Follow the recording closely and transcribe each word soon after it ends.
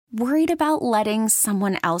Worried about letting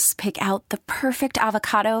someone else pick out the perfect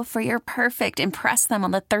avocado for your perfect impress them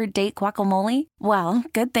on the third date guacamole? Well,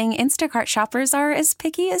 good thing Instacart shoppers are as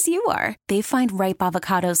picky as you are. They find ripe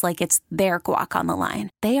avocados like it's their guac on the line.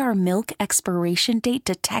 They are milk expiration date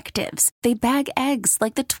detectives. They bag eggs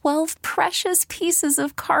like the 12 precious pieces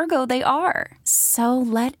of cargo they are. So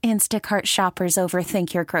let Instacart shoppers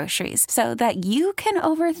overthink your groceries so that you can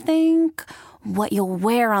overthink what you'll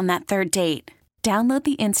wear on that third date. Download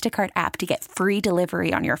the Instacart app to get free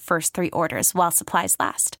delivery on your first 3 orders while supplies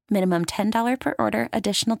last. Minimum $10 per order.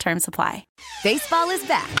 Additional terms apply. Baseball is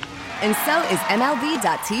back, and so is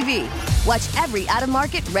MLB.tv. Watch every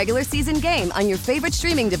out-of-market regular season game on your favorite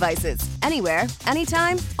streaming devices. Anywhere,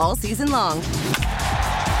 anytime, all season long.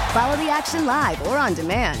 Follow the action live or on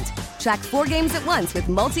demand. Track 4 games at once with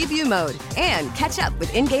multi-view mode and catch up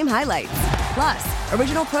with in-game highlights. Plus,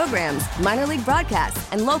 original programs, minor league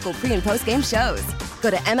broadcasts, and local pre- and post-game shows. Go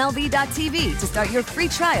to MLB.tv to start your free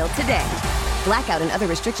trial today. Blackout and other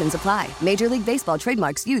restrictions apply. Major League Baseball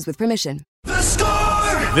trademarks used with permission. The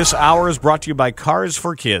Score! This hour is brought to you by Cars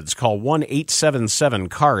for Kids. Call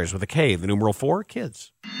 1-877-CARS with a K, the numeral 4,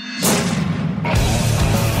 kids.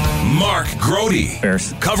 Mark Grody.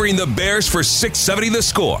 Bears. Covering the Bears for 670 The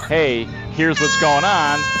Score. Hey, here's what's going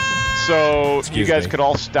on. So you guys could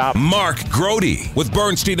all stop. Mark Grody with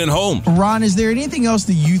Bernstein and Holmes. Ron, is there anything else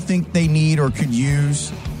that you think they need or could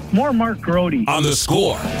use? More Mark Grody. On The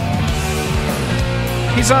Score.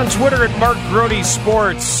 He's on Twitter at Mark Grody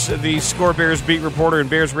Sports. The Score Bears beat reporter and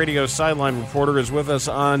Bears radio sideline reporter is with us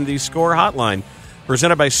on the Score hotline.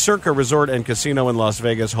 Presented by Circa Resort and Casino in Las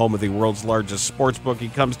Vegas, home of the world's largest sports book. He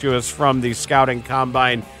comes to us from the Scouting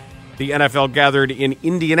Combine. The NFL gathered in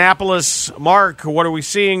Indianapolis. Mark, what are we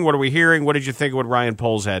seeing? What are we hearing? What did you think of what Ryan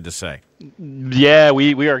Poles had to say? Yeah,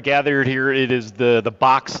 we are gathered here. It is the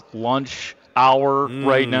box lunch hour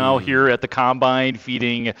right now here at the Combine,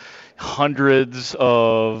 feeding hundreds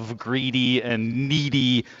of greedy and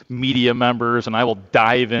needy media members, and I will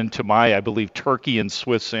dive into my, I believe, turkey and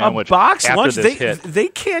Swiss sandwich. A box after lunch? This hit. They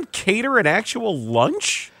can't cater an actual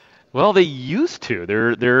lunch? Well, they used to.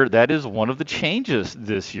 That is one of the changes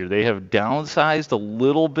this year. They have downsized a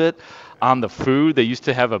little bit on the food. They used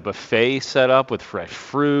to have a buffet set up with fresh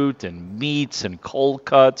fruit and meats and cold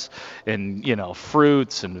cuts and,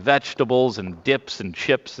 fruits and vegetables and dips and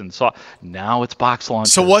chips and sauce. Now it's box lunch.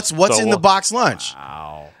 So what's in the box lunch?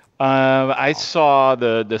 Wow. I saw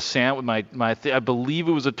the sandwich. I believe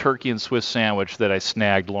it was a turkey and Swiss sandwich that I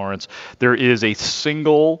snagged, Lawrence. There is a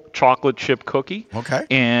single chocolate chip cookie. Okay.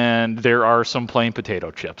 And there are some plain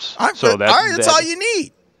potato chips. That's all you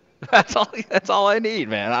need. That's all I need,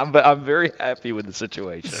 man. I'm very happy with the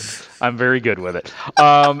situation. I'm very good with it.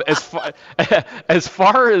 As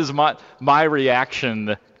far as my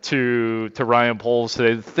reaction to Ryan Poles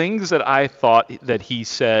today, the things that I thought that he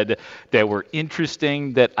said that were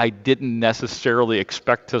interesting that I didn't necessarily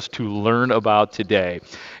expect us to learn about today,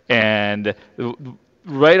 and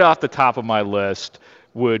right off the top of my list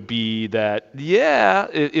would be that,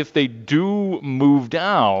 if they do move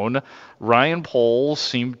down, Ryan Poles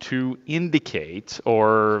seemed to indicate,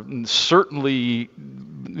 or certainly,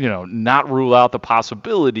 not rule out the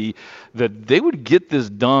possibility that they would get this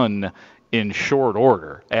done in short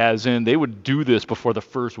order, as in they would do this before the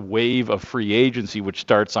first wave of free agency, which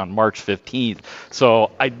starts on March 15th.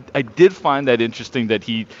 So I did find that interesting that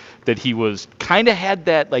he was kind of had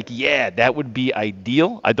that, that would be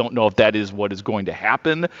ideal. I don't know if that is what is going to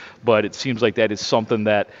happen, but it seems like that is something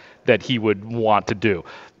that he would want to do.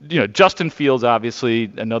 Justin Fields, obviously,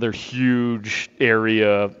 another huge area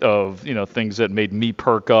of, things that made me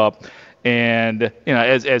perk up. And,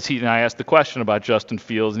 as he and I asked the question about Justin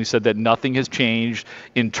Fields, and he said that nothing has changed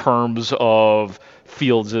in terms of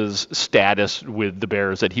Fields' status with the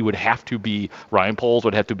Bears, that Ryan Poles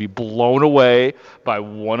would have to be blown away by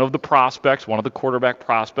one of the quarterback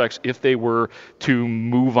prospects, if they were to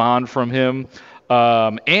move on from him.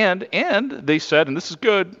 And they said, and this is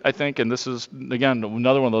good, I think, and this is, again,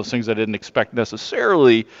 another one of those things I didn't expect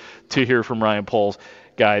necessarily to hear from Ryan Poles,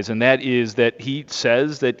 guys, and that is that he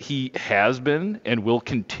says that he has been and will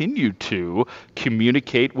continue to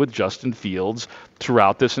communicate with Justin Fields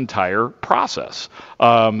throughout this entire process,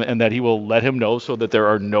 and that he will let him know so that there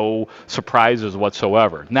are no surprises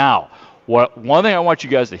whatsoever. Now, one thing I want you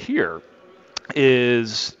guys to hear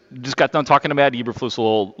is, just got done talking to Matt Eberflus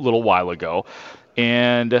a little while ago,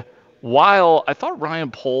 and while I thought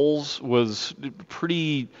Ryan Poles was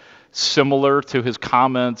pretty similar to his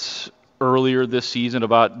comments earlier this season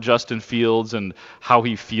about Justin Fields and how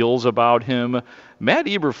he feels about him. Matt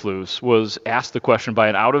Eberflus was asked the question by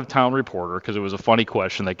an out-of-town reporter, because it was a funny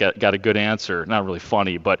question that got a good answer. Not really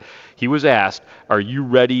funny, but he was asked, are you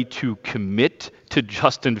ready to commit to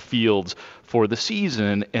Justin Fields for the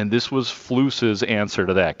season? And this was Flus's answer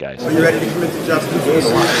to that, guys. Are you ready to commit to Justin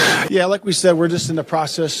Fields? Yeah, like we said, we're just in the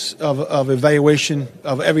process of evaluation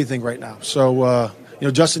of everything right now. So,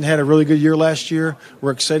 Justin had a really good year last year.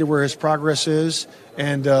 We're excited where his progress is.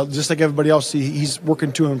 And just like everybody else, he's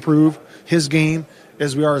working to improve his game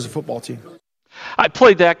as we are as a football team. I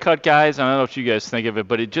played that cut, guys. I don't know what you guys think of it,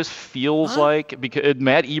 but it just feels like because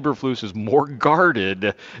Matt Eberflus is more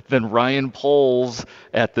guarded than Ryan Poles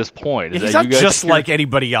at this point. He's not just like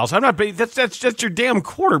anybody else. I'm not. That's just your damn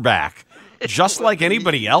quarterback. Just like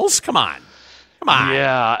anybody else. Come on.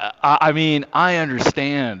 Yeah, I mean, I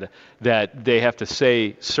understand that they have to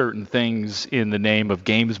say certain things in the name of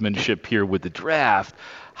gamesmanship here with the draft.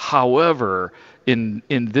 However, in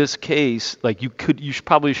this case, like you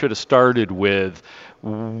probably should have started with,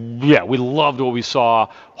 yeah, we loved what we saw.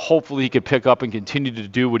 Hopefully he could pick up and continue to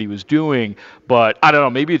do what he was doing. But I don't know,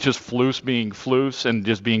 maybe it's just Flus being Flus and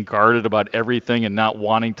just being guarded about everything and not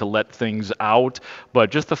wanting to let things out. But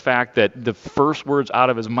just the fact that the first words out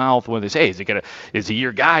of his mouth when they say, hey, is he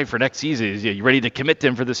your guy for next season? Is he ready to commit to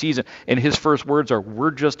him for the season? And his first words are, we're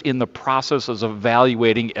just in the process of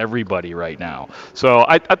evaluating everybody right now. So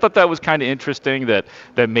I thought that was kind of interesting that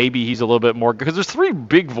maybe he's a little bit more, because there's three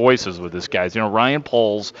big voices with this, guys. Ryan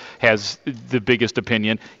Poles has the biggest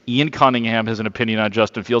opinion. Ian Cunningham has an opinion on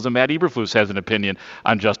Justin Fields, and Matt Eberflus has an opinion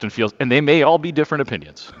on Justin Fields, and they may all be different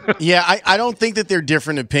opinions. Yeah, I don't think that they're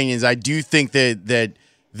different opinions. I do think that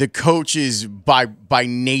the coaches, by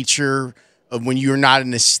nature, when you're not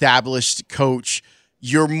an established coach,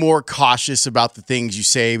 you're more cautious about the things you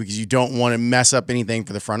say because you don't want to mess up anything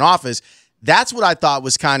for the front office. That's what I thought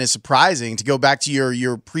was kind of surprising, to go back to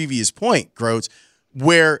your previous point, Groats,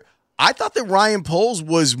 where I thought that Ryan Poles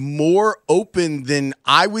was more open than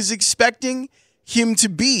I was expecting him to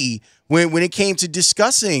be when it came to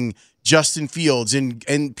discussing Justin Fields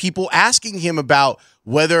and people asking him about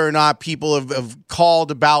whether or not people have called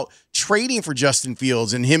about trading for Justin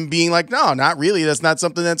Fields, and him being like, no, not really. That's not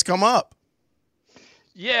something that's come up.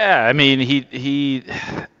 Yeah, I mean, he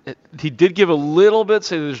did give a little bit,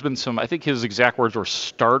 say there's been some, I think his exact words were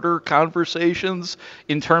starter conversations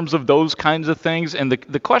in terms of those kinds of things. And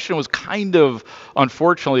the question was kind of,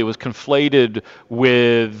 unfortunately, it was conflated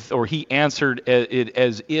with, or he answered it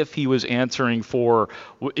as if he was answering for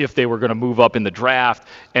if they were going to move up in the draft.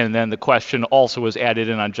 And then the question also was added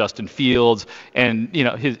in on Justin Fields and,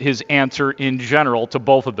 his answer in general to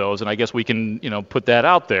both of those. And I guess we can, put that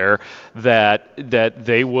out there that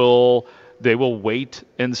they will wait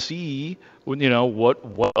and see,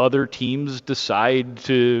 what other teams decide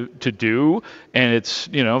to do, and it's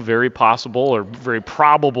very possible or very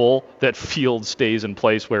probable that Fields stays in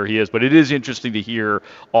place where he is. But it is interesting to hear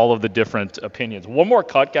all of the different opinions. One more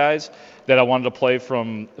cut, guys, that I wanted to play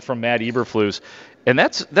from Matt Eberflus. And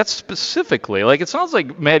that's specifically, like, it sounds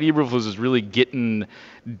like Matt Eberflus is really getting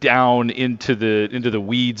down into the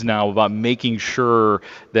weeds now about making sure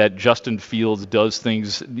that Justin Fields does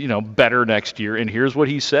things, better next year. And here's what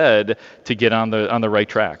he said to get on the right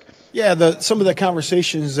track. Yeah, some of the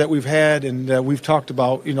conversations that we've had and we've talked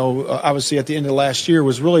about, obviously at the end of last year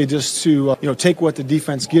was really just to, take what the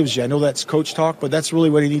defense gives you. I know that's coach talk, but that's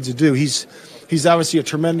really what he needs to do. He's obviously a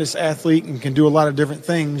tremendous athlete and can do a lot of different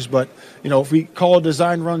things, but, if we call a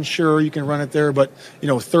design run, sure, you can run it there, but,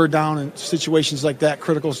 third down and situations like that,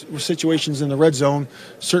 critical situations in the red zone,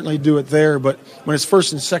 certainly do it there. But when it's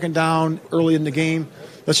first and second down early in the game,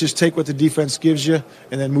 let's just take what the defense gives you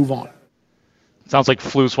and then move on. Sounds like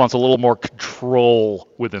Flus wants a little more control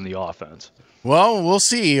within the offense. Well, we'll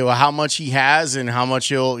see how much he has and how much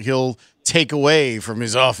he'll take away from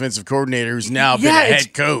his offensive coordinator, who's now been a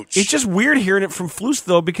head coach. It's just weird hearing it from Flus,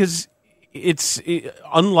 though, because it's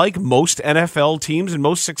unlike most NFL teams and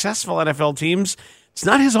most successful NFL teams, it's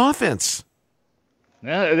not his offense.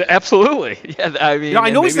 Yeah, absolutely. Yeah, I mean, I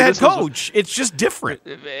know he's the head coach. It's just different.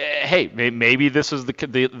 Hey, maybe this is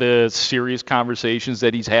the serious conversations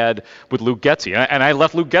that he's had with Luke Getsy, and I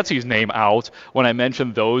left Luke Getsy's name out when I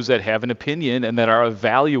mentioned those that have an opinion and that are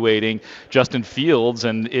evaluating Justin Fields,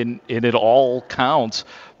 and it all counts.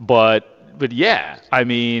 But yeah, I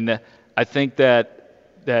mean, I think that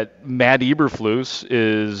Matt Eberflus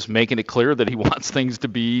is making it clear that he wants things to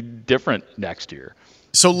be different next year.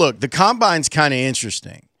 So, look, the Combine's kind of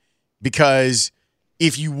interesting because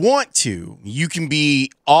if you want to, you can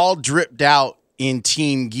be all dripped out in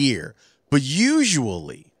team gear. But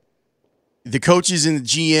usually, the coaches and the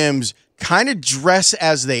GMs kind of dress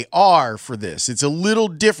as they are for this. It's a little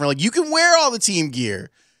different. Like, you can wear all the team gear.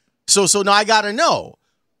 So now I got to know,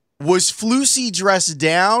 was Flusy dressed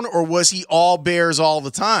down or was he all Bears all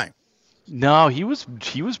the time? No, he was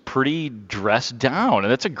pretty dressed down,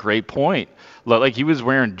 and that's a great point. Like, he was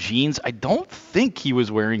wearing jeans. I don't think he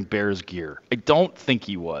was wearing Bears gear. I don't think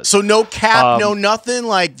he was. So no cap, no nothing,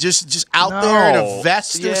 like just out there in a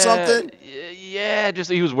vest or something? Yeah, just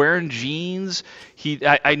he was wearing jeans.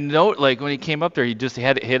 I know, like, when he came up there, he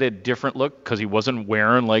had a different look because he wasn't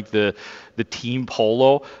wearing like the team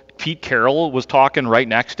polo. Pete Carroll was talking right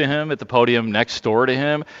next to him at the podium next door to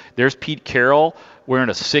him. There's Pete Carroll wearing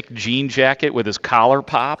a sick jean jacket with his collar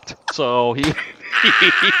popped. So he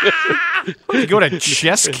you go to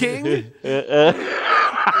Chess King?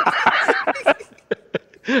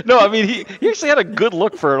 No, I mean, he actually had a good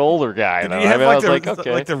look for an older guy. Did he have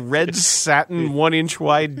like the red satin 1-inch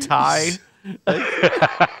wide tie?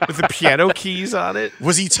 With the piano keys on it?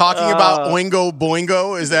 Was he talking about Oingo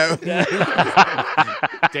Boingo? Is that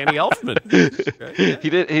Danny Elfman?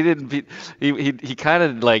 He kind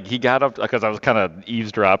of like, he got up because I was kind of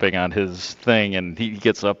eavesdropping on his thing, and he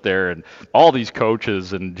gets up there, and all these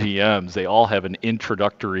coaches and GMs, they all have an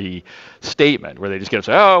introductory statement where they just get up and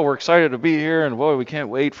say, "Oh, we're excited to be here, and boy, we can't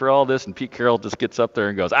wait for all this." And Pete Carroll just gets up there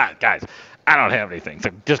and goes, "Guys, I don't have anything. So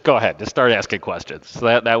just go ahead. Just start asking questions."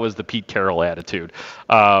 So that was the Pete Carroll attitude.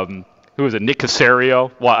 Who was it? Nick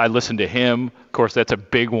Caserio. Well, I listened to him. Of course, that's a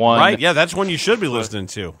big one. Right, yeah, that's one you should be listening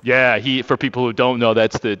to. Yeah, for people who don't know,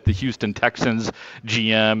 that's the Houston Texans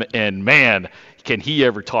GM. And, man, can he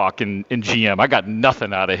ever talk in GM? I got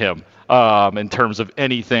nothing out of him in terms of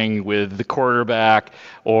anything with the quarterback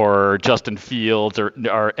or Justin Fields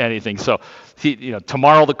or anything. So,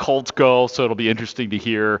 tomorrow the Colts go, so it'll be interesting to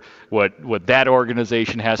hear what that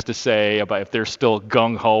organization has to say about if they're still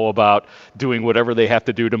gung-ho about doing whatever they have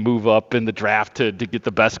to do to move up in the draft to get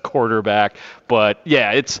the best quarterback. But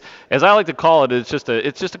yeah, it's, as I like to call it, it's just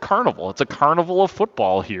a carnival. It's a carnival of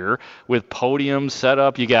football here with podiums set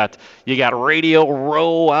up. You got Radio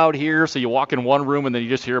Row out here, so you walk in one room and then you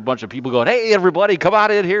just hear a bunch of people going, "Hey, everybody, come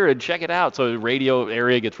on in here and check it out." So the radio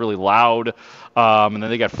area gets really loud. And then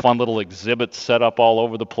they got fun little exhibits set up all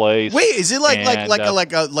over the place. Wait, is it like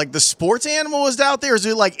the sports animal is out there? Or is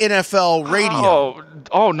it like NFL radio?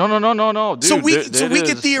 Oh no, dude. So we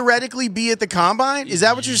could theoretically be at the combine? Is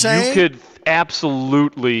that what you're saying? You could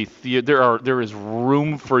absolutely. There is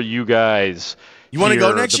room for you guys. You want to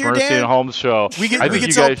go next year, Dan? Bernstein Holmes Show. We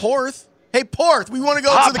could tell Porth. Hey, Porth, we want to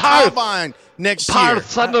go to the combine next year.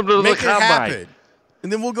 Send them to the combine. Happen.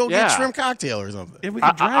 And then we'll go get shrimp cocktail or something. And we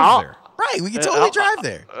can drive there. Right, we can totally drive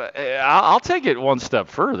there. I'll take it one step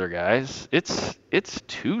further, guys. It's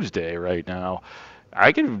Tuesday right now.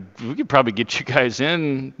 We could probably get you guys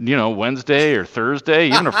in, Wednesday or Thursday,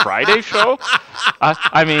 even a Friday show.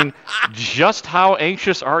 I mean, just how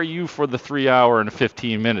anxious are you for the 3-hour and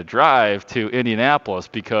 15-minute drive to Indianapolis?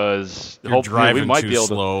 Because hopefully we might be able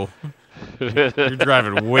slow. You're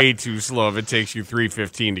driving way too slow if it takes you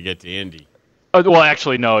 3:15 to get to Indy. Well,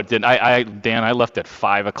 actually, no, it didn't. Dan, I left at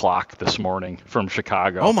 5 o'clock this morning from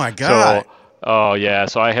Chicago. Oh my God!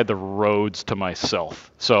 So I had the roads to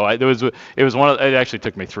myself. So it was it actually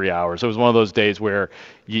took me 3 hours. It was one of those days where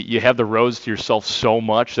you have the roads to yourself so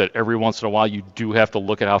much that every once in a while you do have to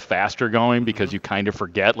look at how fast you're going because you kind of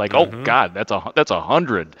forget. Like, oh God, that's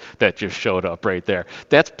 100 that just showed up right there.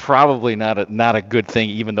 That's probably not a good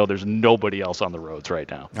thing, even though there's nobody else on the roads right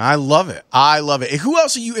now. I love it. Who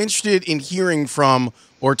else are you interested in hearing from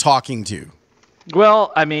or talking to?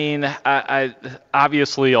 Well, I mean, I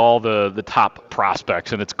obviously all the top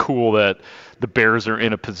prospects, and it's cool that the Bears are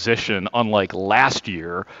in a position, unlike last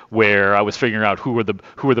year, where I was figuring out who are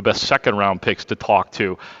the best second-round picks to talk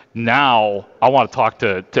to. Now I want to talk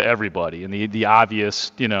to everybody, and the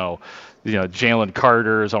obvious, Jalen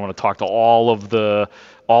Carters. I want to talk to all of the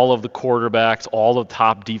quarterbacks, all the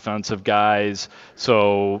top defensive guys.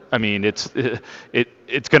 So, I mean, it's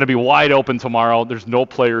going to be wide open tomorrow. There's no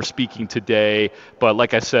player speaking today, but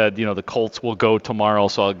like I said, the Colts will go tomorrow,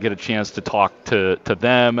 so I'll get a chance to talk to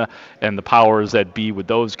them and the powers that be with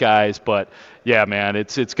those guys. But yeah, man,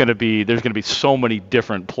 there's going to be so many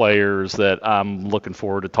different players that I'm looking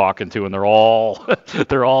forward to talking to, and they're all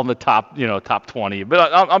in the top 20.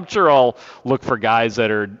 But I'm sure I'll look for guys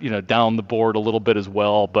that are down the board a little bit as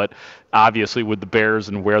well. But obviously, with the Bears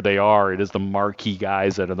and where they are, it is the marquee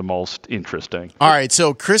guys that are the most interesting. All right,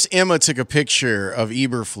 so Chris Emma took a picture of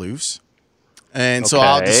Eberflus, and so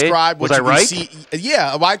I'll describe what you can see.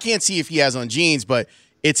 Yeah, well, I can't see if he has on jeans, but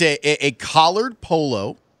it's a collared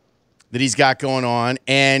polo that he's got going on,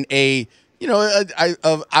 and a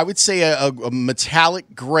I would say a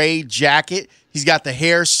metallic gray jacket. He's got the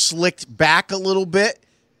hair slicked back a little bit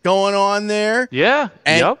going on there. Yeah.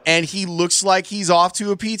 And he looks like he's off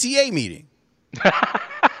to a PTA meeting.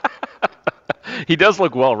 He does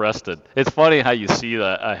look well rested. It's funny how you see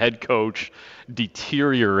a head coach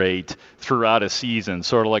deteriorate throughout a season,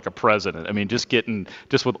 sort of like a president. I mean, just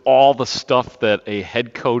with all the stuff that a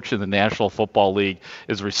head coach in the National Football League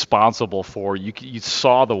is responsible for, you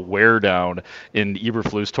saw the wear down in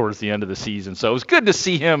Eberflus towards the end of the season. So it was good to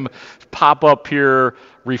see him pop up here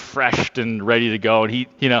refreshed and ready to go. And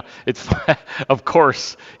it's of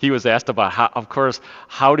course he was asked about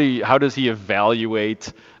how does he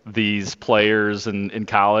evaluate these players in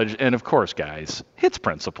college? And of course, guys, it's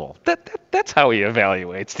principle. That's how he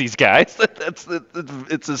evaluates these guys.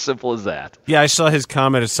 It's as simple as that. Yeah, I saw his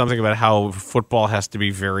comment as something about how football has to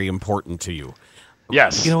be very important to you.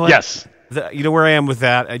 Yes. You know what? Yes. You know where I am with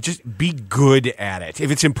that? Just be good at it.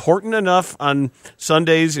 If it's important enough on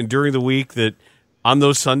Sundays and during the week that on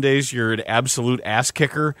those Sundays you're an absolute ass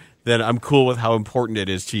kicker, then I'm cool with how important it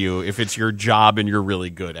is to you if it's your job and you're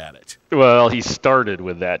really good at it. Well, he started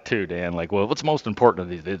with that too, Dan. Like, well, what's most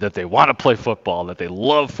important? That they want to play football, that they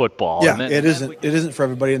love football. Yeah, it isn't for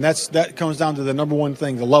everybody, and that comes down to the number one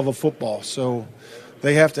thing, the love of football. So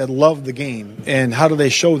they have to love the game. And how do they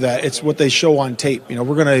show that? It's what they show on tape. We're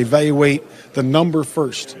going to evaluate the number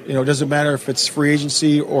first. It doesn't matter if it's free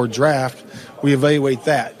agency or draft. We evaluate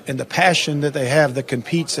that. And the passion that they have, the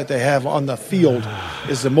competes that they have on the field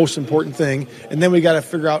is the most important thing. And then we got to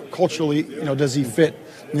figure out culturally, does he fit,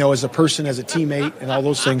 as a person, as a teammate, and all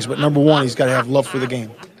those things. But number one, he's got to have love for the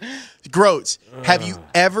game. Groats, have you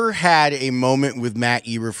ever had a moment with Matt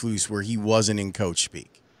Eberflus where he wasn't in coach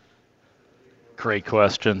speak? Great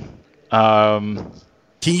question.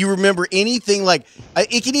 Can you remember anything like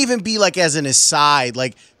it can even be like as an aside,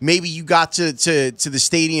 like maybe you got to the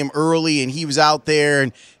stadium early and he was out there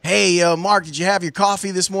and, hey, Mark, did you have your coffee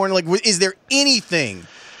this morning? Like, is there anything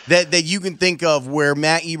that you can think of where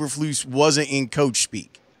Matt Eberflus wasn't in coach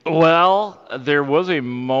speak? Well, there was a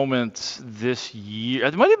moment this year.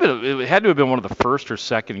 It had to have been one of the first or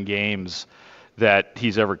second games that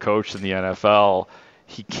he's ever coached in the NFL.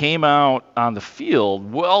 He came out on the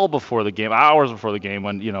field well before the game, hours before the game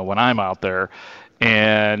when I'm out there,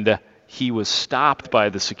 and he was stopped by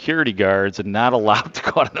the security guards and not allowed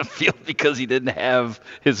to go out on the field because he didn't have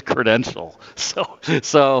his credential.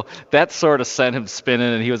 So that sort of sent him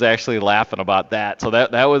spinning, and he was actually laughing about that. So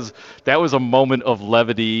that was a moment of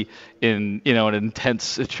levity in an intense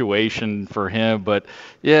situation for him. But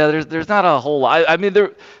yeah, there's not a whole lot. I mean,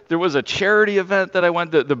 there was a charity event that I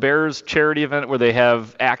went to, the Bears charity event, where they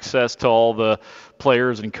have access to all the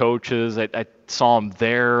players and coaches. I saw him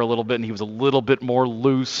there a little bit, and he was a little bit more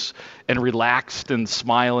loose and relaxed and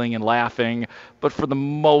smiling and laughing. But for the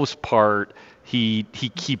most part, he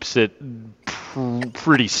keeps it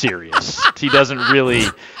pretty serious. He doesn't really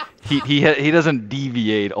he doesn't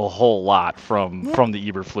deviate a whole lot from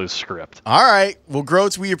the Eberflus script. All right. Well,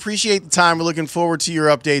 Groats, we appreciate the time. We're looking forward to your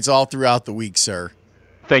updates all throughout the week, sir.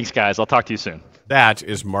 Thanks, guys. I'll talk to you soon. That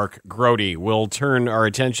is Mark Grote. We'll turn our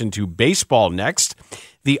attention to baseball next.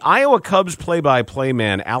 The Iowa Cubs play-by-play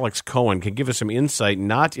man, Alex Cohen, can give us some insight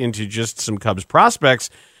not into just some Cubs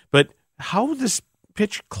prospects, but how this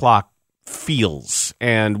pitch clock feels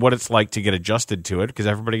and what it's like to get adjusted to it, because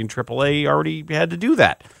everybody in AAA already had to do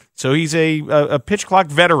that. So he's a pitch clock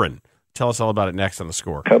veteran. Tell us all about it next on The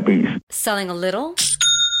Score. Cubbies. Selling a little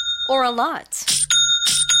or a lot?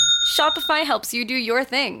 Shopify helps you do your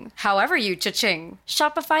thing, however you cha-ching.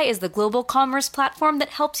 Shopify is the global commerce platform that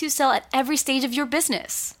helps you sell at every stage of your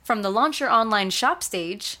business. From the launch your online shop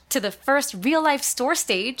stage, to the first real-life store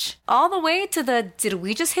stage, all the way to the did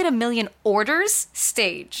we just hit 1 million orders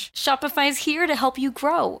stage. Shopify's here to help you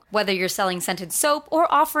grow. Whether you're selling scented soap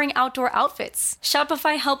or offering outdoor outfits,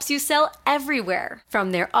 Shopify helps you sell everywhere.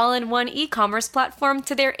 From their all-in-one e-commerce platform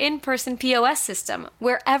to their in-person POS system,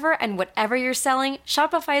 wherever and whatever you're selling,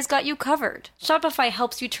 Shopify's got you covered. Shopify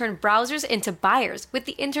helps you turn browsers into buyers with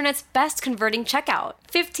the internet's best converting checkout.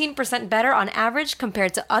 15% better on average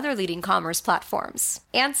compared to other leading commerce platforms.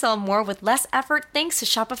 And sell more with less effort thanks to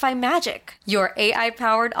Shopify Magic, your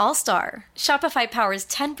AI-powered all-star. Shopify powers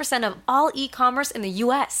 10% of all e-commerce in the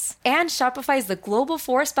U.S. And Shopify is the global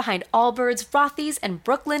force behind Allbirds, Rothy's, and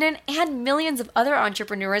Brooklinen, and millions of other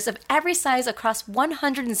entrepreneurs of every size across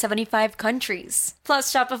 175 countries.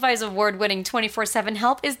 Plus, Shopify's award-winning 24/7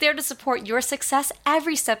 help is there there to support your success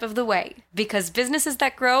every step of the way. Because businesses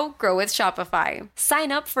that grow, grow with Shopify.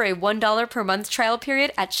 Sign up for a $1 per month trial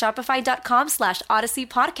period at shopify.com/Odyssey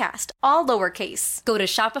Podcast, all lowercase. Go to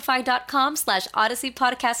shopify.com/Odyssey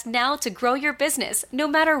Podcast now to grow your business, no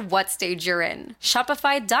matter what stage you're in.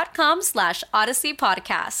 Shopify.com/Odyssey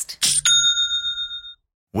Podcast.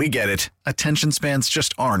 We get it. Attention spans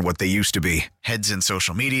just aren't what they used to be. Heads in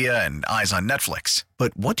social media and eyes on Netflix.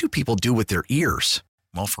 But what do people do with their ears?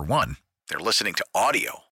 Well, for one, they're listening to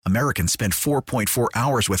audio. Americans spend 4.4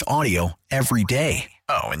 hours with audio every day.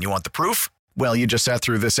 Oh, and you want the proof? Well, you just sat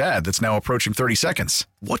through this ad that's now approaching 30 seconds.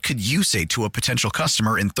 What could you say to a potential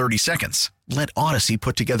customer in 30 seconds? Let Odyssey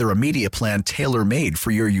put together a media plan tailor-made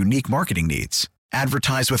for your unique marketing needs.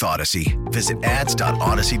 Advertise with Odyssey. Visit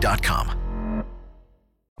ads.odyssey.com.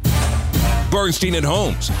 Bernstein and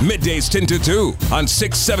Holmes, middays 10 to 2 on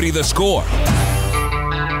 670 The Score.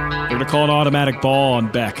 They're going to call an automatic ball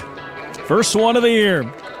on Beck. First one of the year.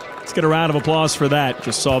 Let's get a round of applause for that.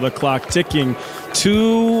 Just saw the clock ticking.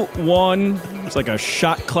 2-1. It's like a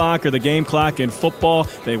shot clock or the game clock in football.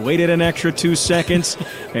 They waited an extra 2 seconds,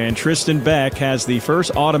 and Tristan Beck has the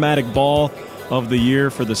first automatic ball of the year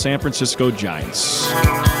for the San Francisco Giants.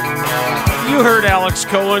 You heard Alex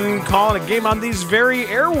Cohen calling a game on these very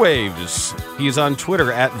airwaves. He's on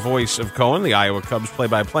Twitter at Voice of Cohen, the Iowa Cubs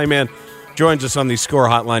play-by-play man. Joins us on the Score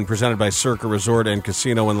Hotline presented by Circa Resort and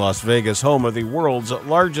Casino in Las Vegas, home of the world's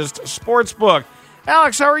largest sports book.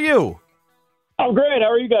 Alex, how are you? I'm great. How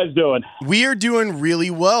are you guys doing? We are doing really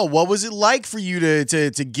well. What was it like for you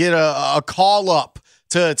to get a call up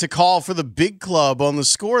to call for the big club on the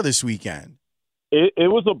Score this weekend?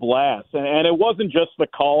 It was a blast, and it wasn't just the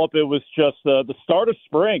call-up. It was just the start of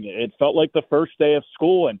spring. It felt like the first day of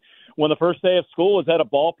school, and when the first day of school is at a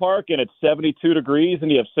ballpark and it's 72 degrees and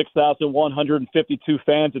you have 6,152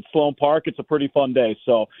 fans at Sloan Park, it's a pretty fun day.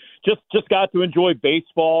 So just got to enjoy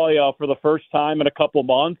baseball for the first time in a couple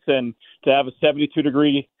months, and to have a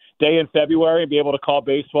 72-degree day in February and be able to call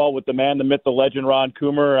baseball with the man, the myth, the legend, Ron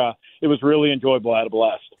Coomer, it was really enjoyable. I had a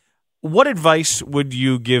blast. What advice would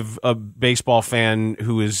you give a baseball fan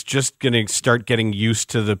who is just going to start getting used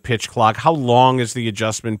to the pitch clock? How long is the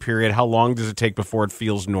adjustment period? How long does it take before it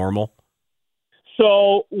feels normal?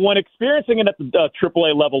 So when experiencing it at the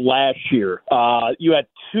AAA level last year, you had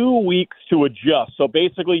 2 weeks to adjust. So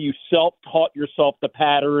basically you self-taught yourself the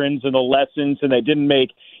patterns and the lessons, and they didn't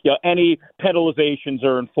make any penalizations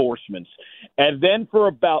or enforcements. And then for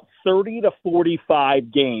about 30 to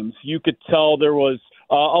 45 games, you could tell there was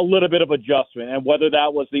a little bit of adjustment, and whether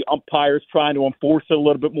that was the umpires trying to enforce it a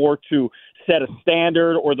little bit more to set a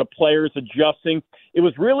standard or the players adjusting. It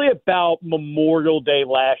was really about Memorial Day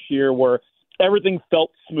last year where everything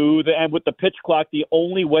felt smooth, and with the pitch clock, the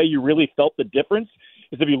only way you really felt the difference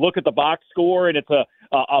is if you look at the box score and it's a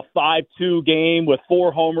 5-2 game with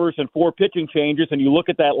 4 homers and 4 pitching changes, and you look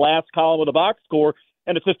at that last column of the box score,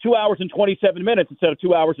 and it says 2 hours and 27 minutes instead of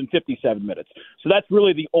 2 hours and 57 minutes. So that's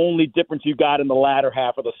really the only difference you got in the latter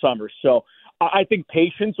half of the summer. So I think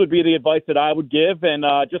patience would be the advice that I would give, and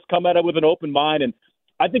just come at it with an open mind. And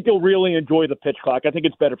I think you'll really enjoy the pitch clock. I think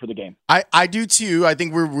it's better for the game. I do too. I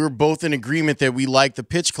think we're both in agreement that we like the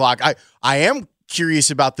pitch clock. I am curious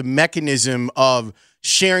about the mechanism of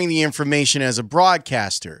sharing the information as a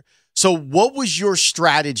broadcaster. So what was your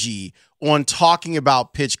strategy on talking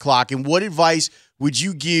about pitch clock, and what advice would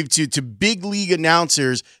you give to big league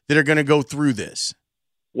announcers that are going to go through this?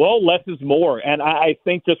 Well, less is more. And I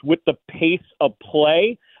think just with the pace of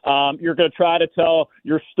play, you're going to try to tell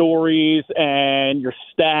your stories and your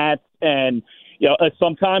stats. And,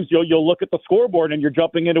 sometimes you'll look at the scoreboard and you're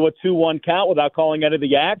jumping into a 2-1 count without calling any of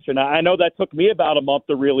the action. I know that took me about a month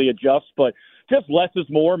to really adjust, but just less is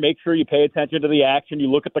more. Make sure you pay attention to the action. You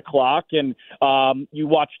look at the clock, and you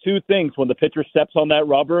watch 2 things: when the pitcher steps on that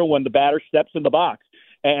rubber and when the batter steps in the box.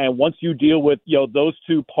 And once you deal with those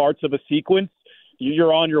 2 parts of a sequence,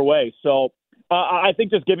 you're on your way. So I think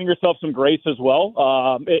just giving yourself some grace as well.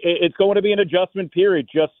 It's going to be an adjustment period.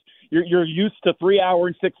 Just you're used to 3-hour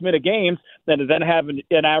and 6-minute games, then have an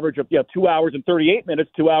average of 2 hours and 38 minutes,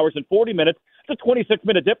 2 hours and 40 minutes. It's a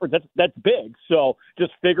 26-minute difference. That's big. So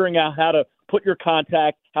just figuring out how to put your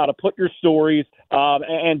contact, how to put your stories,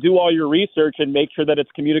 and do all your research and make sure that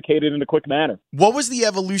it's communicated in a quick manner. What was the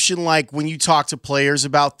evolution like when you talk to players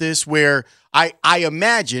about this, where I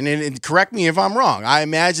imagine, and correct me if I'm wrong, I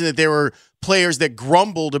imagine that there were players that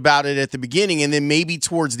grumbled about it at the beginning, and then maybe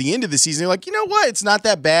towards the end of the season, they're like, you know what, it's not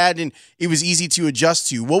that bad, and it was easy to adjust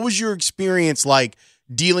to. What was your experience like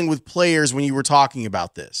dealing with players when you were talking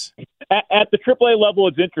about this? At the AAA level,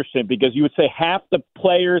 it's interesting because you would say half the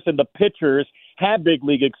players and the pitchers have big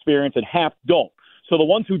league experience and half don't. So the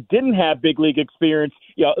ones who didn't have big league experience,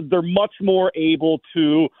 they're much more able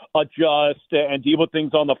to adjust and deal with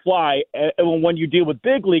things on the fly. And when you deal with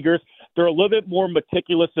big leaguers, they're a little bit more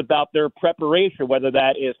meticulous about their preparation, whether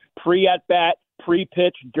that is pre-at-bat,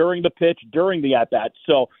 pre-pitch, during the pitch, during the at-bat.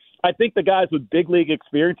 So I think the guys with big league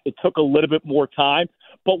experience, it took a little bit more time.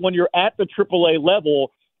 But when you're at the AAA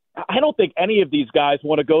level, I don't think any of these guys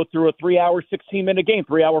want to go through a 3-hour, 16-minute game,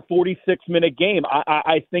 3-hour, 46-minute game.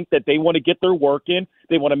 I think that they want to get their work in.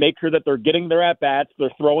 They want to make sure that they're getting their at-bats,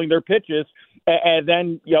 they're throwing their pitches, and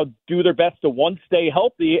then do their best to, one, stay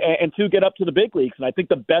healthy, and two, get up to the big leagues. And I think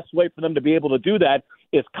the best way for them to be able to do that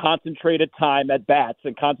is concentrated time at-bats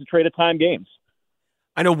and concentrated time games.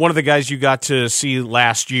 I know one of the guys you got to see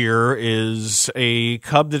last year is a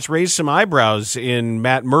Cub that's raised some eyebrows in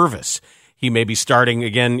Matt Mervis. He may be starting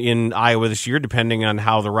again in Iowa this year, depending on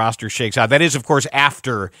how the roster shakes out. That is, of course,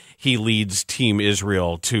 after he leads Team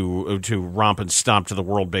Israel to romp and stomp to the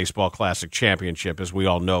World Baseball Classic Championship, as we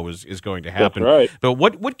all know is going to happen. That's right. But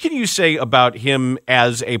what can you say about him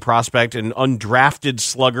as a prospect, an undrafted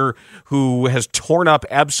slugger who has torn up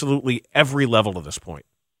absolutely every level to this point?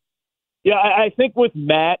 Yeah, I think with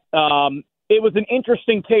Matt, it was an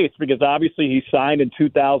interesting case because obviously he signed in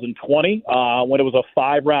 2020 when it was a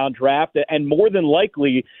 5-round draft, and more than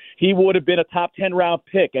likely he would have been a top 10 round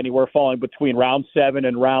pick, anywhere falling between round 7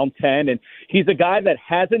 and round 10. And he's a guy that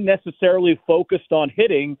hasn't necessarily focused on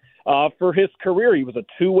hitting for his career. He was a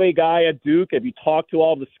two-way guy at Duke. If you talk to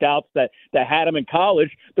all the scouts that had him in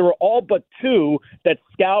college, there were all but 2 that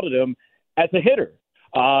scouted him as a hitter.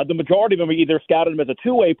 The majority of them either scouted him as a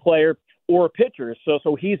two-way player or a pitcher.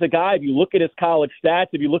 So he's a guy, if you look at his college stats,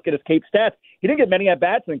 if you look at his Cape stats, he didn't get many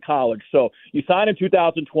at-bats in college. So you sign in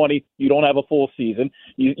 2020, you don't have a full season.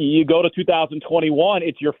 You go to 2021,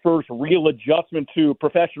 it's your first real adjustment to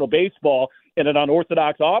professional baseball in an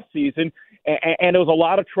unorthodox offseason, and it was a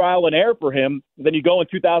lot of trial and error for him. Then you go in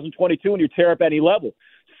 2022 and you tear up any level.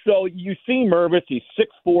 So you see Mervis, he's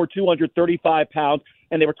 6'4", 235 pounds,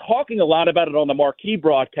 and they were talking a lot about it on the marquee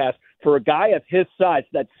broadcast. For a guy of his size,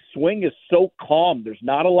 that swing is so calm. There's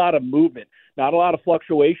not a lot of movement, not a lot of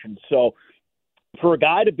fluctuation. So for a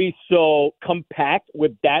guy to be so compact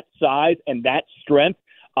with that size and that strength,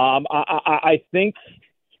 I think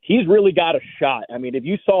he's really got a shot. I mean, if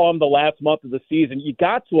you saw him the last month of the season, you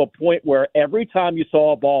got to a point where every time you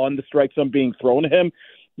saw a ball in the strike zone being thrown to him,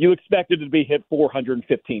 you expected it to be hit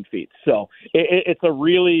 415 feet. So it's a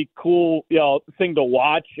really cool thing to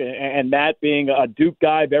watch. And Matt being a Duke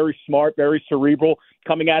guy, very smart, very cerebral,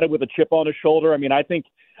 coming at it with a chip on his shoulder. I mean, I think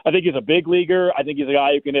he's a big leaguer. I think he's a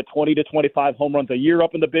guy who can hit 20 to 25 home runs a year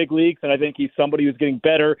up in the big leagues. And I think he's somebody who's getting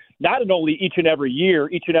better, not only each and every year,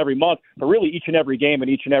 each and every month, but really each and every game and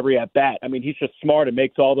each and every at-bat. I mean, he's just smart and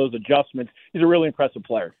makes all those adjustments. He's a really impressive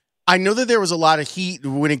player. I know that there was a lot of heat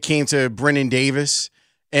when it came to Brennan Davis.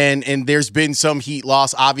 And there's been some heat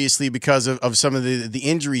loss, obviously, because of some of the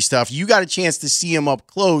injury stuff. You got a chance to see him up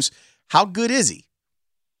close. How good is he?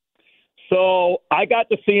 So I got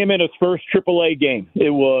to see him in his first AAA game.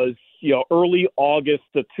 It was early August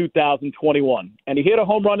of 2021. And he hit a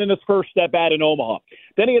home run in his first at-bat in Omaha.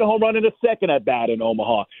 Then he hit a home run in his second at-bat in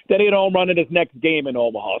Omaha. Then he hit a home run in his next game in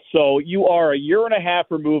Omaha. So you are a year and a half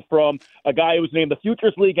removed from a guy who was named the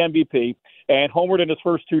Futures League MVP and homered in his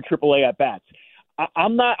first 2 AAA at-bats.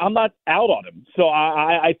 I'm not out on him. So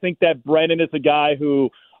I think that Brennan is a guy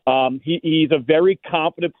who he's a very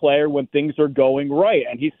confident player when things are going right.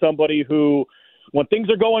 And he's somebody who, when things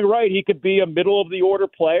are going right, he could be a middle-of-the-order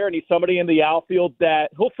player, and he's somebody in the outfield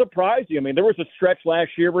that he'll surprise you. I mean, there was a stretch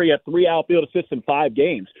last year where he had 3 outfield assists in 5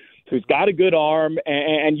 games. So he's got a good arm,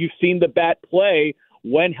 and you've seen the bat play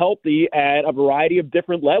when healthy at a variety of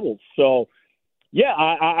different levels. So, yeah,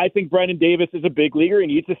 I think Brennan Davis is a big leaguer. He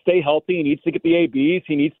needs to stay healthy. He needs to get the ABs.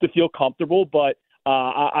 He needs to feel comfortable. But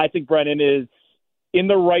I think Brennan is in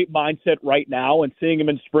the right mindset right now, and seeing him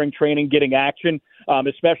in spring training getting action,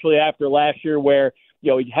 especially after last year where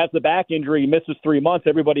he has the back injury, he misses 3 months.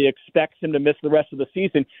 Everybody expects him to miss the rest of the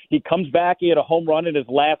season. He comes back. He had a home run in his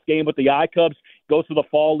last game with the I-Cubs, goes to the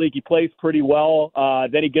fall league. He plays pretty well.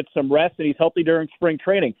 Then he gets some rest, and he's healthy during spring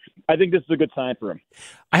training. I think this is a good sign for him.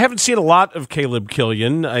 I haven't seen a lot of Caleb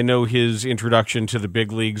Killian. I know his introduction to the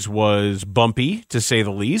big leagues was bumpy, to say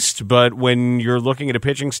the least. But when you're looking at a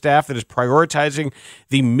pitching staff that is prioritizing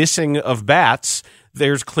the missing of bats,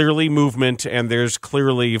 there's clearly movement and there's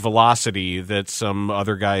clearly velocity that some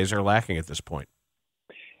other guys are lacking at this point.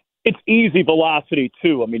 It's easy velocity,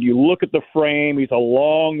 too. I mean, you look at the frame. He's a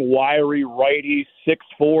long, wiry righty,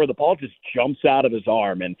 6'4". The ball just jumps out of his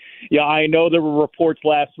arm. And, yeah, I know there were reports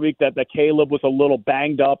last week that Caleb was a little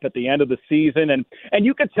banged up at the end of the season. And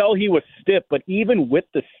you could tell he was stiff. But even with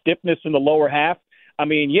the stiffness in the lower half, I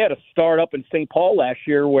mean, you had a start up in St. Paul last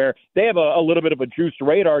year where they have a little bit of a juiced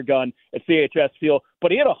radar gun at CHS Field, but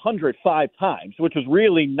he hit 105 times, which was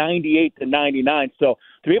really 98 to 99. So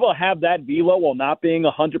to be able to have that velo while not being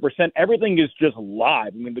 100%, everything is just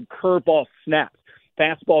live. I mean, the curveball snaps,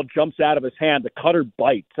 fastball jumps out of his hand, the cutter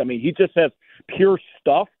bites. I mean, he just has pure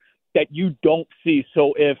stuff that you don't see.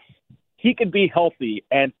 So if he can be healthy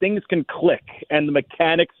and things can click and the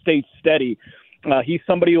mechanics stay steady, he's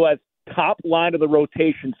somebody who has top line of the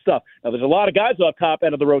rotation stuff. Now, there's a lot of guys who have top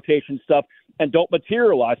end of the rotation stuff and don't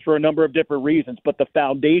materialize for a number of different reasons, but the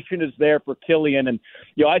foundation is there for Killian. And,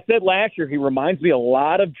 you know, I said last year, he reminds me a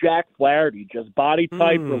lot of Jack Flaherty, just body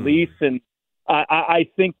type, release. And I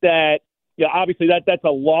think that, you know, obviously that's a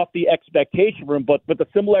lofty expectation for him, but the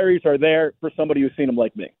similarities are there for somebody who's seen him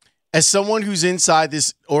like me. As someone who's inside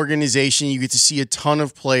this organization, you get to see a ton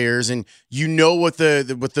of players, and you know what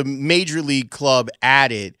the major league club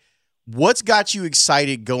added. What's got you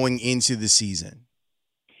excited going into the season?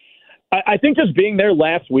 I think just being there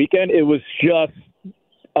last weekend, it was just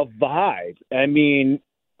a vibe. I mean,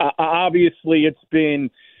 obviously it's been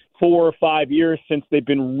 4 or 5 years since they've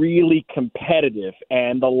been really competitive,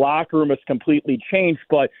 and the locker room has completely changed.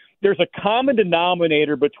 But there's a common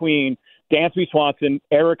denominator between Dansby Swanson,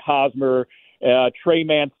 Eric Hosmer, Trey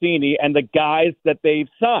Mancini, and the guys that they've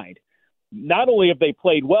signed. Not only have they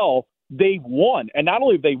played well, they've won. And not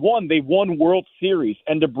only have they won World Series.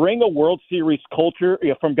 And to bring a World Series culture, you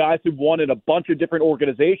know, from guys who've won in a bunch of different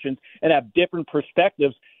organizations and have different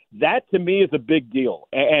perspectives, that to me is a big deal.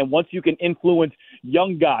 And once you can influence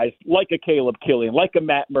young guys like a Caleb Killian, like a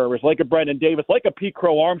Matt Mervis, like a Brendan Davis, like a Pete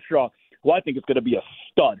Crow Armstrong, who I think is going to be a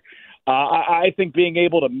stud. I think being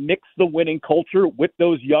able to mix the winning culture with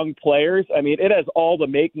those young players, I mean, it has all the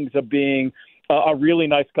makings of being a really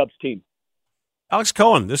nice Cubs team. Alex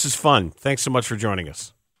Cohen, this is fun. Thanks so much for joining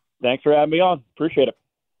us. Thanks for having me on. Appreciate it.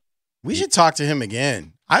 We should talk to him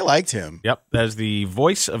again. I liked him. Yep, that is the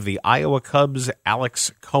voice of the Iowa Cubs,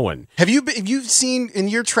 Alex Cohen. Have you seen in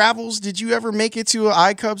your travels, did you ever make it to an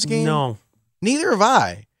iCubs game? No. Neither have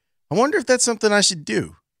I. I wonder if that's something I should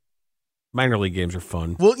do. Minor league games are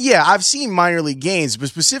fun. Well, yeah, I've seen minor league games, but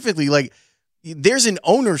specifically, like, there's an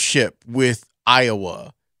ownership with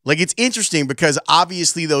Iowa. Like, it's interesting because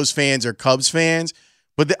obviously those fans are Cubs fans,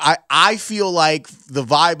 but I feel like the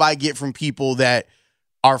vibe I get from people that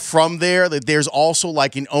are from there, that there's also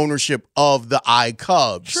like an ownership of the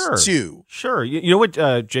iCubs too. Sure. You know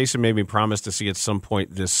what Jason made me promise to see at some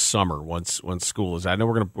point this summer once school is out. I know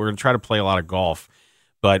we're gonna try to play a lot of golf,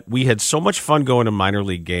 but we had so much fun going to minor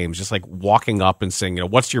league games, just like walking up and saying, you know,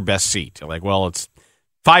 what's your best seat? Like, well, it's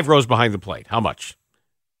 5 rows behind the plate. How much?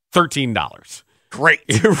 $13. Great.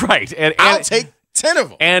 Right. And I'll take 10 of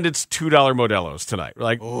them. And it's $2 Modelo's tonight. We're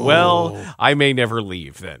like, well, I may never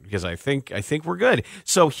leave then because I think we're good.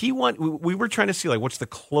 So we were trying to see, like, what's the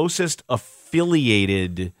closest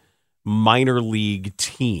affiliated minor league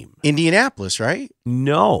team? Indianapolis, right?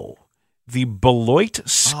 No. The Beloit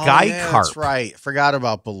Sky Carp. That's right. Forgot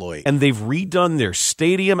about Beloit. And they've redone their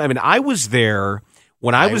stadium. I mean, I was there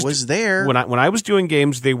when I was there. When I was doing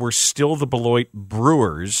games, they were still the Beloit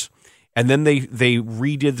Brewers. And then they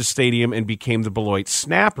redid the stadium and became the Beloit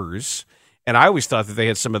Snappers. And I always thought that they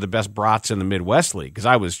had some of the best brats in the Midwest League because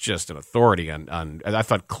I was just an authority on I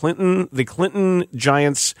thought the Clinton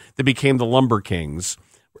Giants that became the Lumber Kings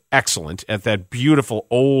were excellent at that beautiful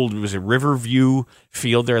old, it was a Riverview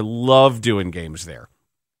field there. I loved doing games there.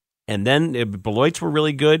 And then Beloit's were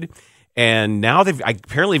really good. And now they've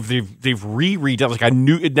redone,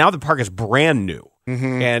 like, now the park is brand new.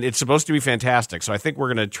 Mm-hmm. And it's supposed to be fantastic. So I think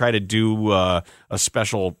we're going to try to do a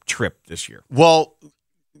special trip this year. Well,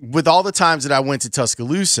 with all the times that I went to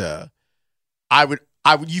Tuscaloosa,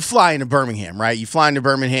 you fly into Birmingham, right? You fly into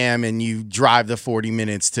Birmingham and you drive the 40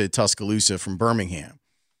 minutes to Tuscaloosa from Birmingham.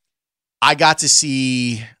 I got to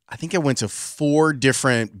see, I think I went to 4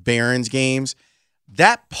 different Barons games.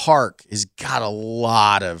 That park has got a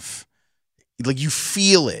lot of, like, you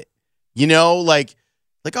feel it, you know, like,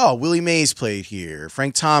 oh, Willie Mays played here.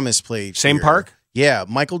 Frank Thomas played Same here. park? Yeah,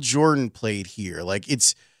 Michael Jordan played here. Like,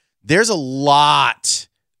 there's a lot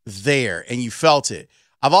there, and you felt it.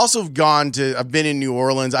 I've been in New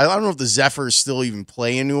Orleans. I don't know if the Zephyrs still even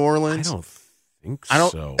play in New Orleans. I don't think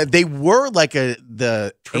so. They were like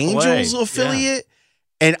the AAA, Angels affiliate,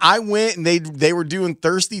 And I went and they were doing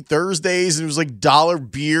Thirsty Thursdays, and it was like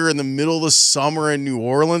 $1 beer in the middle of the summer in New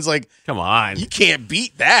Orleans. Like, come on. You can't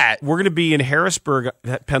beat that. We're going to be in Harrisburg,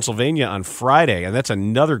 Pennsylvania on Friday, and that's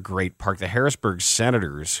another great park. The Harrisburg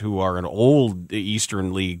Senators, who are an old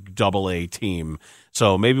Eastern League AA team.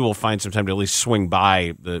 So maybe we'll find some time to at least swing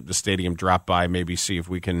by the stadium, drop by, maybe see if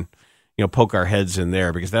we can, poke our heads in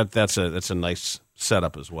there, because that's a nice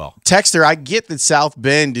setup as well. Texter, I get that South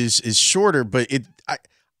Bend is shorter, but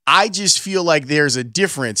I just feel like there's a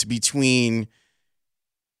difference between.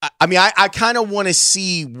 I mean, I kind of want to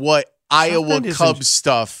see what Iowa Cubs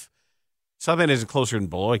stuff. South Bend isn't closer than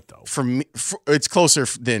Beloit, though. For me, it's closer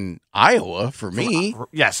than Iowa for me.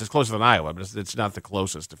 Yes, it's closer than Iowa, but it's not the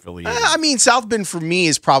closest affiliate. I mean, South Bend for me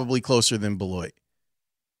is probably closer than Beloit.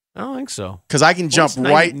 I don't think so, because I can jump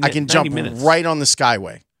right. I can jump minutes. Right on the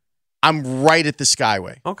Skyway. I'm right at the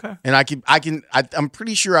Skyway. Okay, and I'm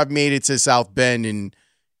pretty sure I've made it to South Bend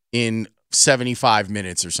in 75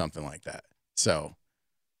 minutes or something like that. So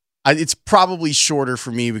it's probably shorter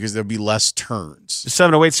for me because there'll be less turns.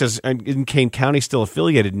 708 says, isn't Kane County still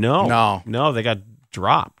affiliated? No, they got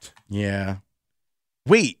dropped. Yeah.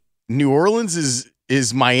 Wait, New Orleans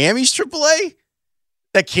is Miami's AAA?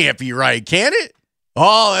 That can't be right, can it?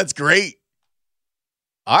 Oh, that's great.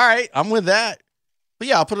 All right, I'm with that. But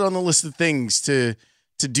yeah, I'll put it on the list of things to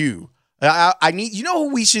do. I need, who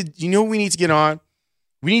we need to get on?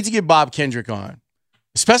 We need to get Bob Kendrick on,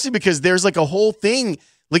 especially because there's like a whole thing.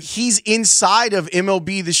 Like, he's inside of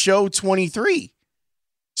MLB The Show 23.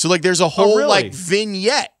 So like there's a whole like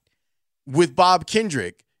vignette with Bob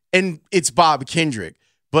Kendrick, and it's Bob Kendrick.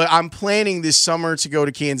 But I'm planning this summer to go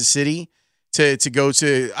to Kansas City to go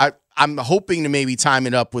to, I'm hoping to maybe time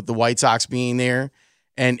it up with the White Sox being there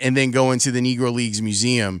and then go into the Negro Leagues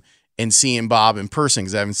Museum and seeing Bob in person,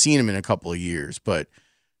 because I haven't seen him in a couple of years. But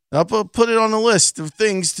I'll put it on the list of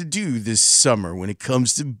things to do this summer when it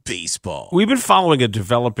comes to baseball. We've been following a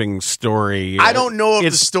developing story. I don't know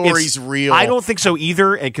if the story's real. I don't think so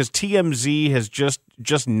either, because TMZ has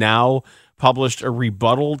just now published a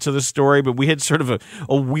rebuttal to the story, but we had sort of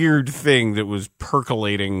a weird thing that was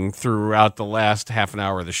percolating throughout the last half an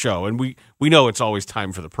hour of the show, and we know it's always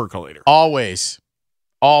time for the percolator. Always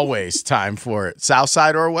time for it. South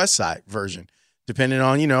side or west side version, depending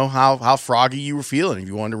on, how froggy you were feeling. If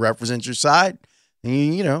you wanted to represent your side,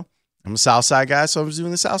 then, I'm a South Side guy, so I was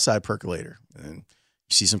doing the South Side percolator. And you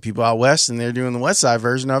see some people out west, and they're doing the West Side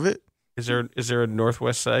version of it. Is there a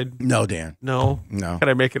Northwest side? No, Dan. No. Can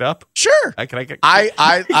I make it up? Sure. I create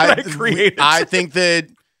it? I think that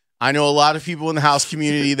I know a lot of people in the house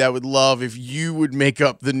community that would love if you would make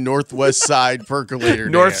up the Northwest Side percolator.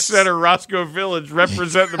 North dance. Center, Roscoe Village,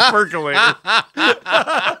 represent the percolator.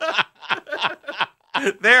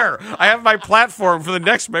 There, I have my platform for the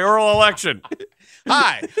next mayoral election.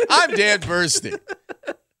 Hi, I'm Dan Burston.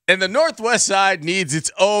 And the Northwest Side needs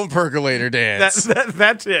its own percolator dance.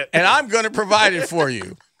 That's it. And I'm going to provide it for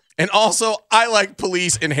you. And also, I like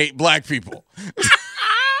police and hate black people.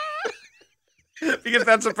 Because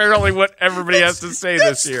that's apparently what everybody has to say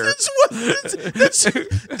this year.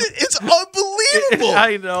 It's unbelievable.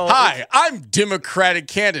 I know. Hi, I'm Democratic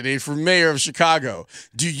candidate for mayor of Chicago.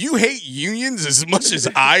 Do you hate unions as much as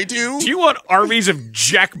I do? Do you want armies of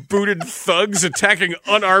jackbooted thugs attacking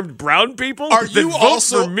unarmed brown people? Are then you vote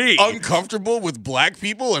also for me. uncomfortable with black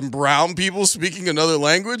people and brown people speaking another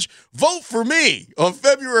language? Vote for me on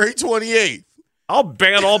February 28th. I'll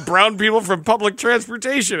ban all brown people from public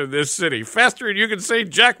transportation in this city faster than you can say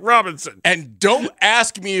Jack Robinson. And don't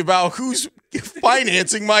ask me about who's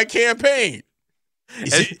financing my campaign.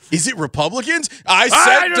 Is it Republicans? I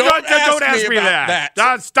said don't ask me about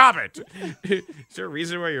that. Stop it. Is there a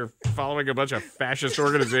reason why you're following a bunch of fascist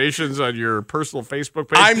organizations on your personal Facebook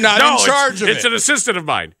page? I'm not in charge of it. It's an assistant of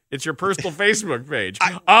mine. It's your personal Facebook page.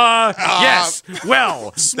 Yes.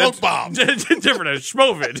 Well, smoke bomb. Different as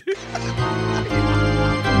Schmovid.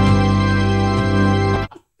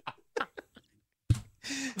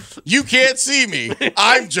 You can't see me.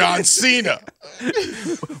 I'm John Cena.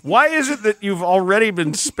 Why is it that you've already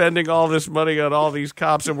been spending all this money on all these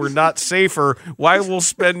cops and we're not safer? Why will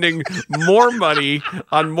spending more money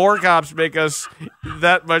on more cops make us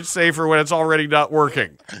that much safer when it's already not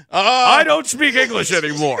working? I don't speak English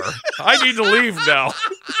anymore. I need to leave now.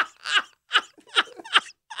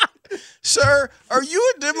 Sir, are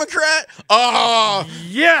you a Democrat?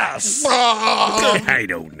 Yes. I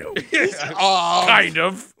don't know. Kind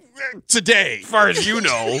of. Today. As far as you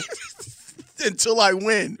know. Until I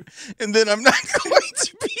win. And then I'm not going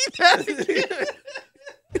to be that again.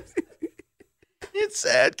 It's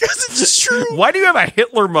sad because it's true. Why do you have a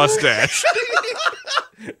Hitler mustache?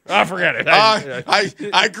 Forget it.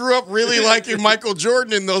 I grew up really liking Michael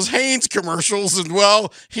Jordan in those Hanes commercials, and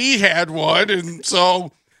well, he had one, and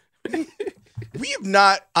so we have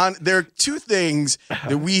not on. There are two things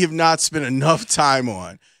that we have not spent enough time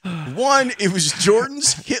on. One, it was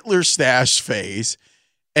Jordan's Hitler stash phase,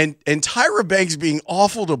 and Tyra Banks being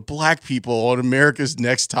awful to black people on America's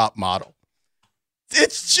Next Top Model.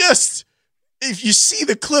 It's just, if you see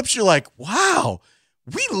the clips, you're like, wow,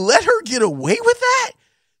 we let her get away with that?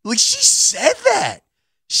 Like, she said that.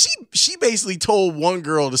 She basically told one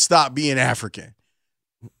girl to stop being African.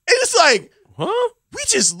 And it's like, huh? We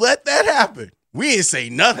just let that happen. We didn't say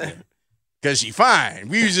nothing because she fine.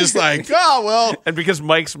 We was just like, oh, well. And because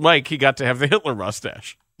Mike's Mike, he got to have the Hitler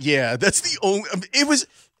mustache. Yeah, that's the only, it was,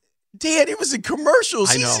 Dad, it was in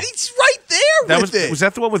commercials. I know. He's right there with it. Was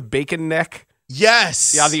that the one with bacon neck?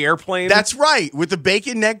 Yes. Yeah, the airplane? That's right, with the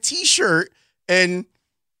bacon neck t-shirt, and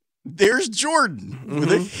there's Jordan with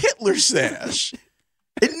a Hitler stash.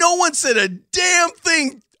 And no one said a damn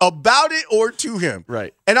thing about it or to him.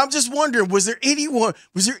 Right. And I'm just wondering, was there anyone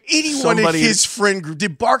in his friend group?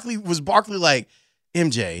 Was Barkley like,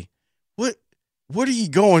 MJ, what are you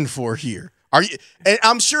going for here? Are you? And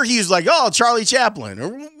I'm sure he was like, oh, Charlie Chaplin or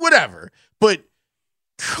whatever. But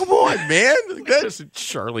come on, man. That's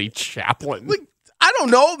Charlie Chaplin. Like, I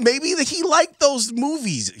don't know. Maybe he liked those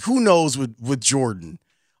movies. Who knows with Jordan?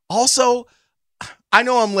 Also, I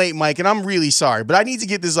know I'm late, Mike, and I'm really sorry, but I need to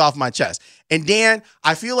get this off my chest. And Dan,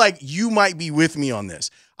 I feel like you might be with me on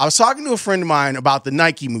this. I was talking to a friend of mine about the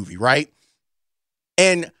Nike movie, right?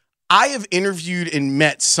 And I have interviewed and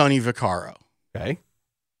met Sonny Vaccaro. Okay.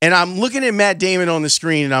 And I'm looking at Matt Damon on the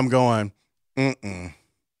screen, and I'm going,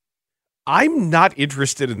 I'm not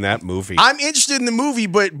interested in that movie. I'm interested in the movie,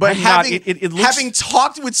 but having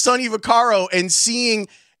talked with Sonny Vaccaro and seeing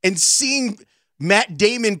Matt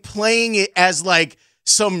Damon playing it as like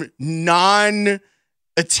some non-Italian,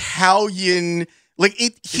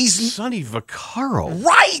 he's Sonny Vaccaro,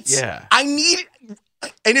 right? Yeah,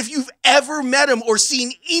 and if you've ever met him or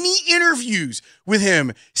seen any interviews with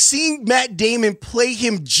him, seeing Matt Damon play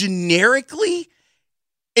him generically,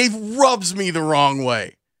 it rubs me the wrong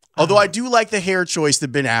way. Although I do like the hair choice that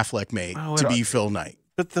Ben Affleck made to be Phil Knight.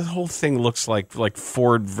 But the whole thing looks like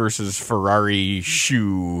Ford versus Ferrari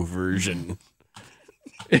shoe version.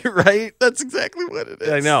 Right? That's exactly what it is.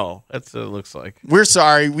 I know. That's what it looks like. We're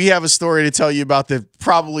sorry. We have a story to tell you about that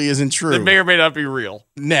probably isn't true. It may or may not be real.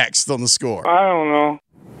 Next on The Score. I don't know.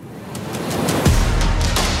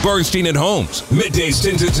 Bernstein and Holmes, middays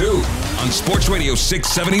 10 to 2 on Sports Radio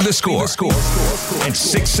 670 The Score. And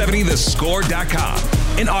 670thescore.com.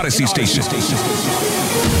 An Odyssey station.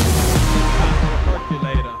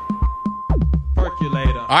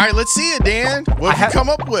 Percolator. All right, let's see it, Dan. What have you come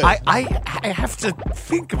up with? I have to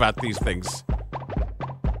think about these things.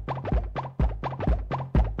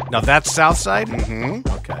 Now that's South Side? Mm-hmm.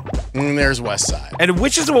 Okay. And there's West Side. And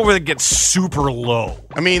which is the one where it gets super low?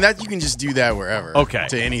 I mean, that you can just do that wherever. Okay.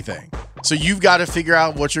 To anything. So you've got to figure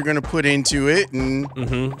out what you're going to put into it. And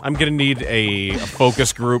I'm going to need a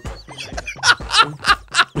focus group.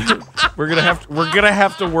 We're gonna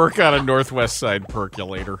have to work on a Northwest Side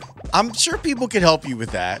percolator. I'm sure people could help you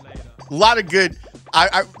with that. A lot of good.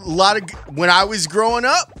 When I was growing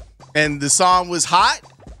up and the song was hot,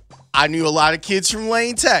 I knew a lot of kids from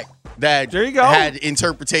Lane Tech that there you go. had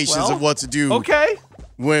interpretations of what to do. Okay.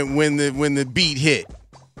 When the beat hit.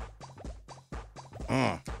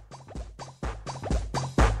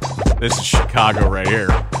 This is Chicago right here.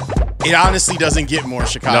 It honestly doesn't get more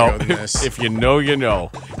Chicago than this. If you know, you know.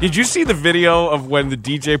 Did you see the video of when the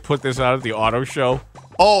DJ put this out at the auto show?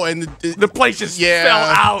 Oh, and the place just fell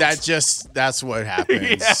out. That's what happens.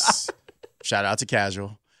 Yeah. Shout out to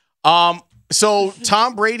Casual. So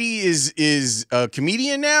Tom Brady is a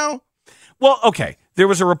comedian now? Well, okay. There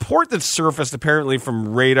was a report that surfaced apparently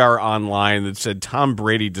from Radar Online that said Tom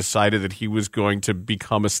Brady decided that he was going to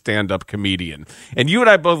become a stand-up comedian. And you and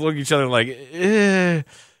I both look at each other like,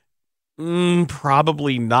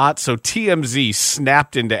 probably not. So TMZ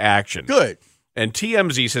snapped into action. Good. And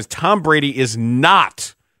TMZ says Tom Brady is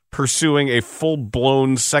not pursuing a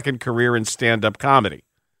full-blown second career in stand-up comedy.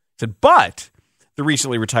 Said, but the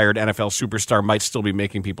recently retired NFL superstar might still be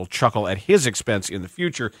making people chuckle at his expense in the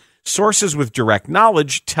future. Sources with direct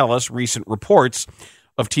knowledge tell us recent reports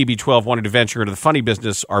of TB12 wanting to venture into the funny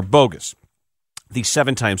business are bogus. The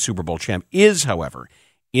 7-time Super Bowl champ is, however,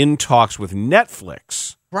 in talks with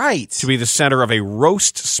Netflix. Right. To be the center of a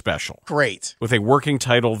roast special. Great. With a working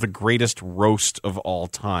title, The Greatest Roast of All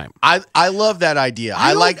Time. I love that idea.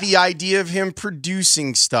 I like the idea of him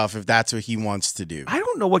producing stuff if that's what he wants to do. I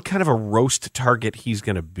don't know what kind of a roast target he's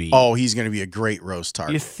going to be. Oh, he's going to be a great roast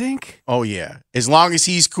target. You think? Oh, yeah. As long as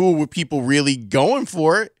he's cool with people really going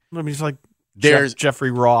for it. I mean, he's like there's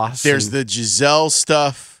Jeffrey Ross. There's the Giselle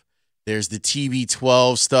stuff. There's the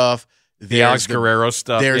TB12 stuff. The Alex Guerrero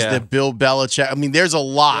stuff. There's the Bill Belichick. I mean, there's a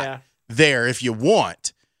lot there if you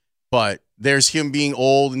want. But there's him being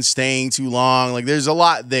old and staying too long. Like, there's a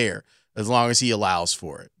lot there as long as he allows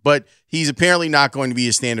for it. But he's apparently not going to be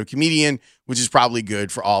a stand-up comedian, which is probably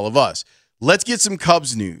good for all of us. Let's get some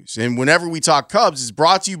Cubs news. And whenever we talk Cubs, it's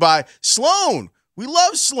brought to you by Sloan. We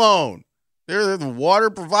love Sloan. They're the water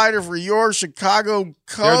provider for your Chicago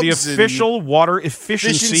Cubs. They're the official water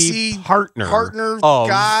efficiency partner of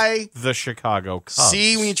the Chicago Cubs.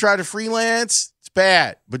 See, when you try to freelance, it's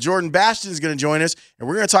bad. But Jordan Bastion is going to join us, and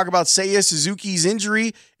we're going to talk about Seiya Suzuki's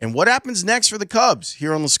injury and what happens next for the Cubs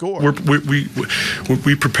here on The Score.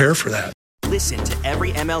 We prepare for that. Listen to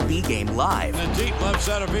every MLB game live. In the deep left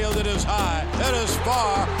center field, it is high, it is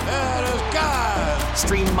far, it is gone.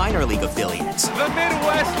 Stream minor league affiliates. The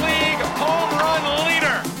Midwest League home run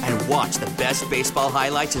leader. And watch the best baseball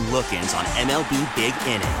highlights and look-ins on MLB Big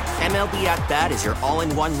Inning. MLB At Bat is your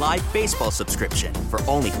all-in-one live baseball subscription for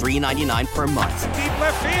only $3.99 per month. Deep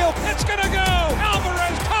left field, it's gonna go.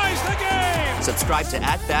 Alvarez ties the game. Subscribe to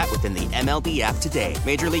At Bat within the MLB app today.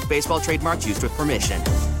 Major League Baseball trademarks used with permission.